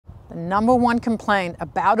The number one complaint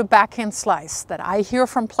about a backhand slice that I hear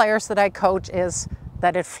from players that I coach is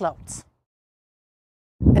that it floats.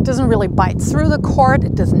 It doesn't really bite through the court,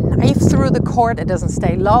 it doesn't knife through the court, it doesn't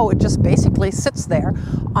stay low, it just basically sits there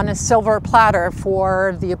on a silver platter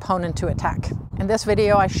for the opponent to attack. In this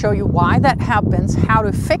video I show you why that happens, how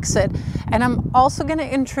to fix it, and I'm also going to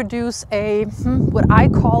introduce what I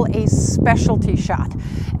call a specialty shot.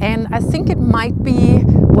 And I think it might be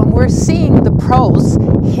when we're seeing the pros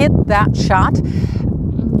hit that shot,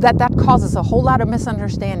 that causes a whole lot of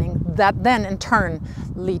misunderstanding that then in turn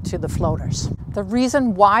lead to the floaters. The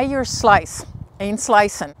reason why your slice ain't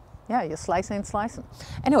slicing, yeah, your slice ain't slicing.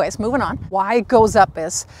 Anyways, moving on. Why it goes up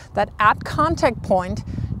is that at contact point,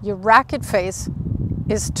 your racket face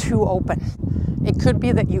is too open. It could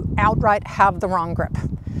be that you outright have the wrong grip.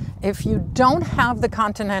 If you don't have the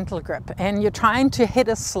continental grip and you're trying to hit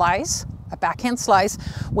a slice, a backhand slice,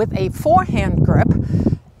 with a forehand grip,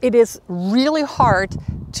 it is really hard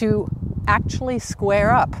to actually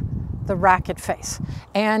square up the racket face.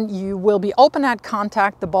 And you will be open at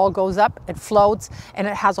contact, the ball goes up, it floats, and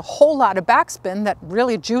it has a whole lot of backspin that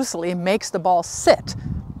really juicily makes the ball sit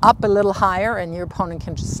up a little higher and your opponent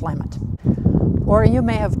can just slam it. Or you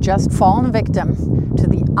may have just fallen victim to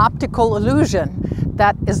the optical illusion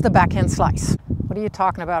that is the backhand slice. What are you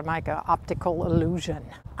talking about, Meike? Optical illusion.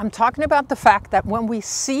 I'm talking about the fact that when we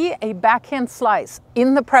see a backhand slice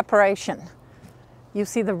in the preparation, you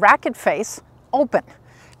see the racket face open.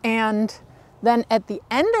 And then at the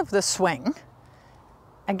end of the swing,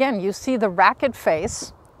 again, you see the racket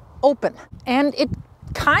face open. And it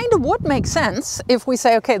kind of would make sense if we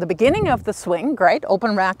say, okay, the beginning of the swing, great,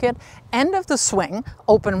 open racket, end of the swing,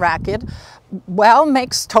 open racket. Well,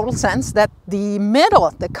 makes total sense that the middle,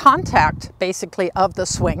 the contact basically of the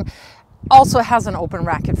swing, also has an open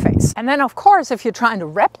racket face. And then of course, if you're trying to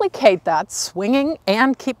replicate that, swinging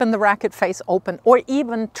and keeping the racket face open, or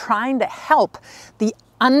even trying to help the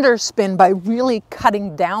underspin by really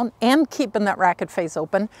cutting down and keeping that racket face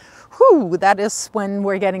open, whew, that is when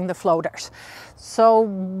we're getting the floaters. So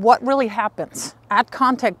what really happens at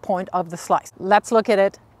contact point of the slice? Let's look at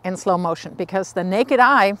it in slow motion because the naked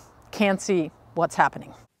eye can't see what's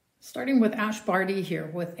happening. Starting with Ash Barty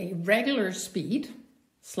here with a regular speed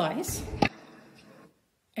slice,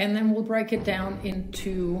 and then we'll break it down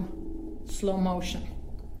into slow motion.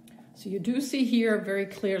 So you do see here very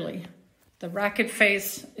clearly the racket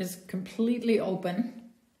face is completely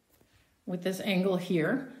open with this angle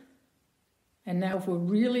here. And now if we're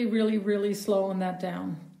really slowing that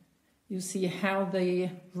down, you see how the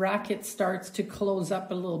racket starts to close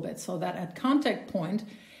up a little bit so that at contact point,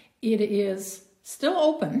 it is still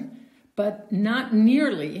open, but not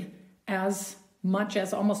nearly as much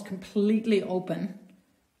as almost completely open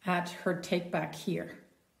at her take back here.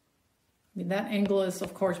 I mean, that angle is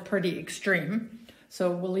of course pretty extreme. So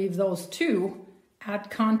we'll leave those two at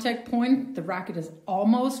contact point. The racket is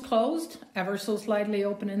almost closed, ever so slightly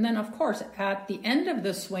open. And then of course, at the end of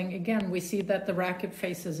the swing, again, we see that the racket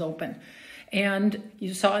face is open. And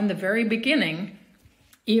you saw in the very beginning,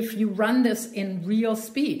 if you run this in real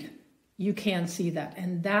speed, you can see that.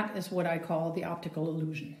 And that is what I call the optical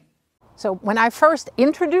illusion. So when I first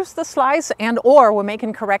introduce the slice or we're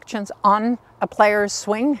making corrections on a player's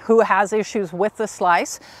swing who has issues with the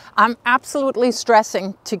slice, I'm absolutely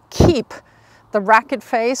stressing to keep the racket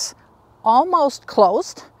face almost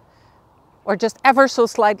closed or just ever so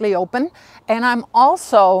slightly open. And I'm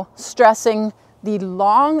also stressing the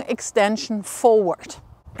long extension forward.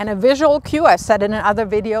 And a visual cue I've said in other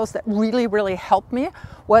videos that really helped me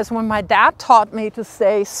was when my dad taught me to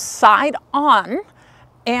stay side on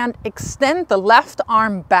and extend the left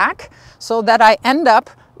arm back so that I end up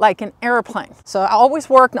like an airplane. So I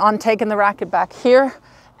always worked on taking the racket back here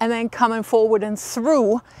and then coming forward and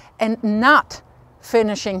through and not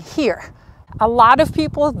finishing here. A lot of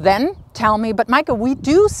people then tell me, but Meike, we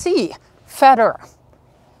do see Federer,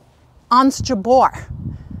 Ons Jabeur,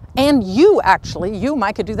 and you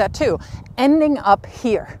Meike, do that too, ending up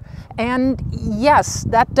here. And yes,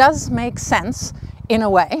 that does make sense in a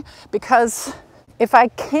way, because if I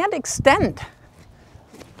can't extend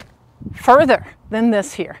further than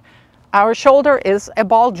this here, our shoulder is a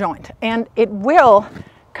ball joint and it will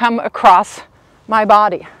come across my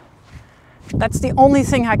body. That's the only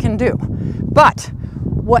thing I can do. But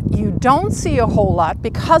what you don't see a whole lot,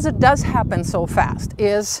 because it does happen so fast,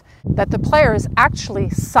 is that the player is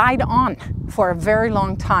actually side on for a very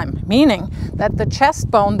long time, meaning that the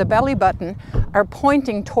chest bone, the belly button, are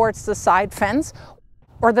pointing towards the side fence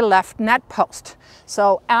or the left net post.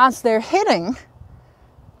 So as they're hitting,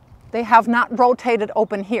 they have not rotated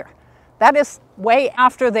open here. That is way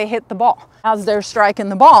after they hit the ball. As they're striking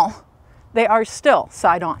the ball, they are still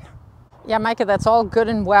side on. Yeah, Meike, that's all good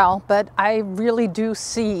and well, but I really do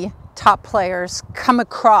see top players come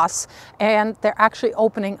across and they're actually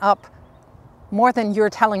opening up more than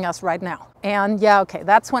you're telling us right now. And yeah, okay,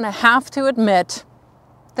 that's when I have to admit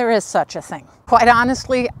there is such a thing. Quite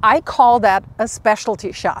honestly, I call that a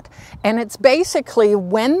specialty shot. And it's basically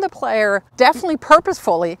when the player definitely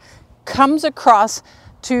purposefully comes across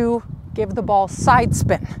to give the ball side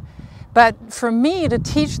spin. But for me to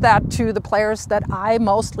teach that to the players that I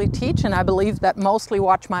mostly teach, and I believe that mostly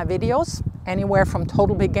watch my videos, anywhere from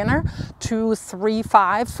total beginner to 3-5,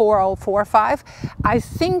 4-0, 4-5, I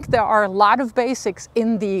think there are a lot of basics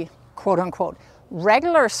in the quote-unquote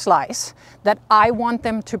regular slice that I want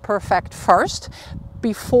them to perfect first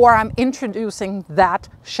before I'm introducing that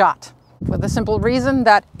shot. For the simple reason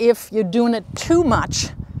that if you're doing it too much,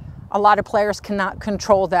 a lot of players cannot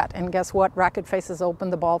control that, and guess what? Racket faces open,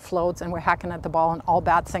 the ball floats, and we're hacking at the ball, and all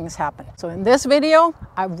bad things happen. So in this video,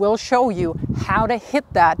 I will show you how to hit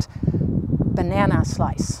that banana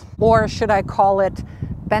slice, or should I call it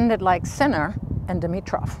bend it like Sinner and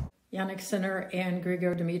Dimitrov. Yonex Sinner and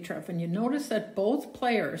Grigor Dimitrov, and you notice that both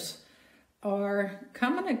players are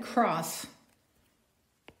coming across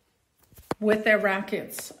with their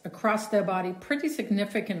rackets across their body pretty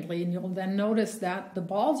significantly, and you'll then notice that the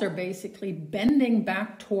balls are basically bending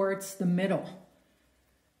back towards the middle.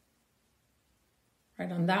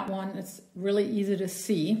 Right on that one, it's really easy to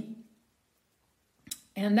see.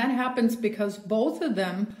 And that happens because both of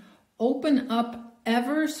them open up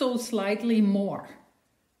ever so slightly more.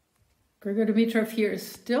 Grigor Dimitrov here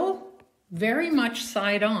is still very much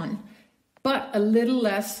side on, but a little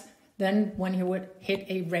less than when he would hit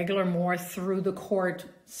a regular more through the court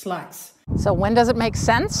slice. So when does it make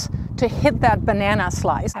sense to hit that banana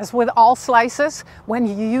slice? As with all slices, when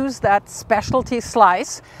you use that specialty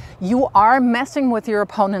slice, you are messing with your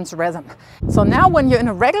opponent's rhythm. So now when you're in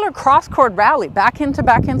a regular cross-court rally, backhand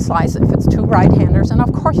slice, if it's two right-handers, and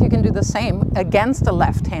of course you can do the same against a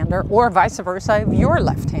left-hander or vice versa if you're a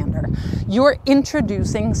left-hander, you're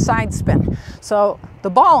introducing side spin. So the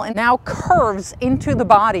ball now curves into the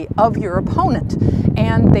body of your opponent,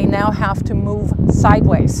 and they now have to move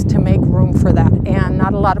sideways to make room for that, and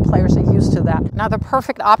not a lot of players are used to that. Now the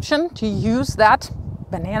perfect option to use that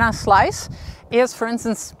banana slice is, for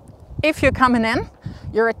instance, if you're coming in,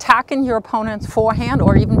 you're attacking your opponent's forehand,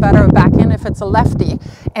 or even better, a backhand if it's a lefty,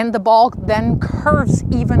 and the ball then curves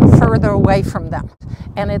even further away from them.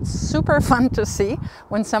 And it's super fun to see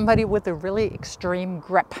when somebody with a really extreme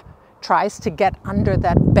grip tries to get under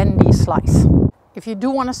that bendy slice. If you do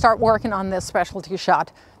want to start working on this specialty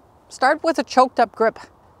shot, start with a choked up grip.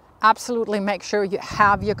 Absolutely make sure you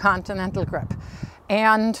have your continental grip.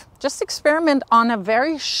 And just experiment on a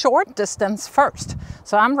very short distance first.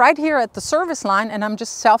 So I'm right here at the service line and I'm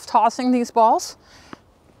just self-tossing these balls.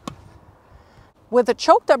 With a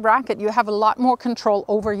choked up racket, you have a lot more control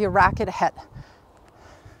over your racket head.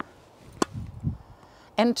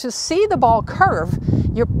 And to see the ball curve,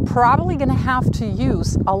 you're probably going to have to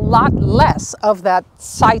use a lot less of that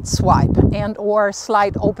side swipe and or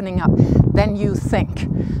slide opening up than you think.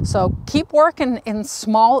 So keep working in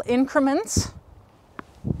small increments,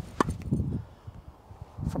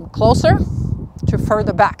 from closer to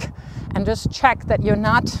further back, and just check that you're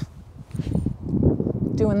not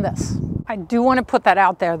doing this. I do want to put that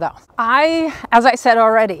out there though. As I said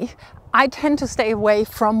already, I tend to stay away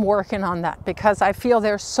from working on that because I feel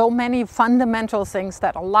there's so many fundamental things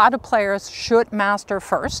that a lot of players should master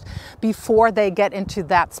first before they get into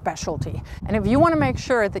that specialty. And if you want to make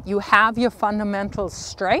sure that you have your fundamentals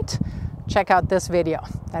straight, check out this video.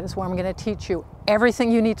 That is where I'm going to teach you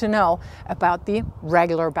everything you need to know about the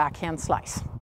regular backhand slice.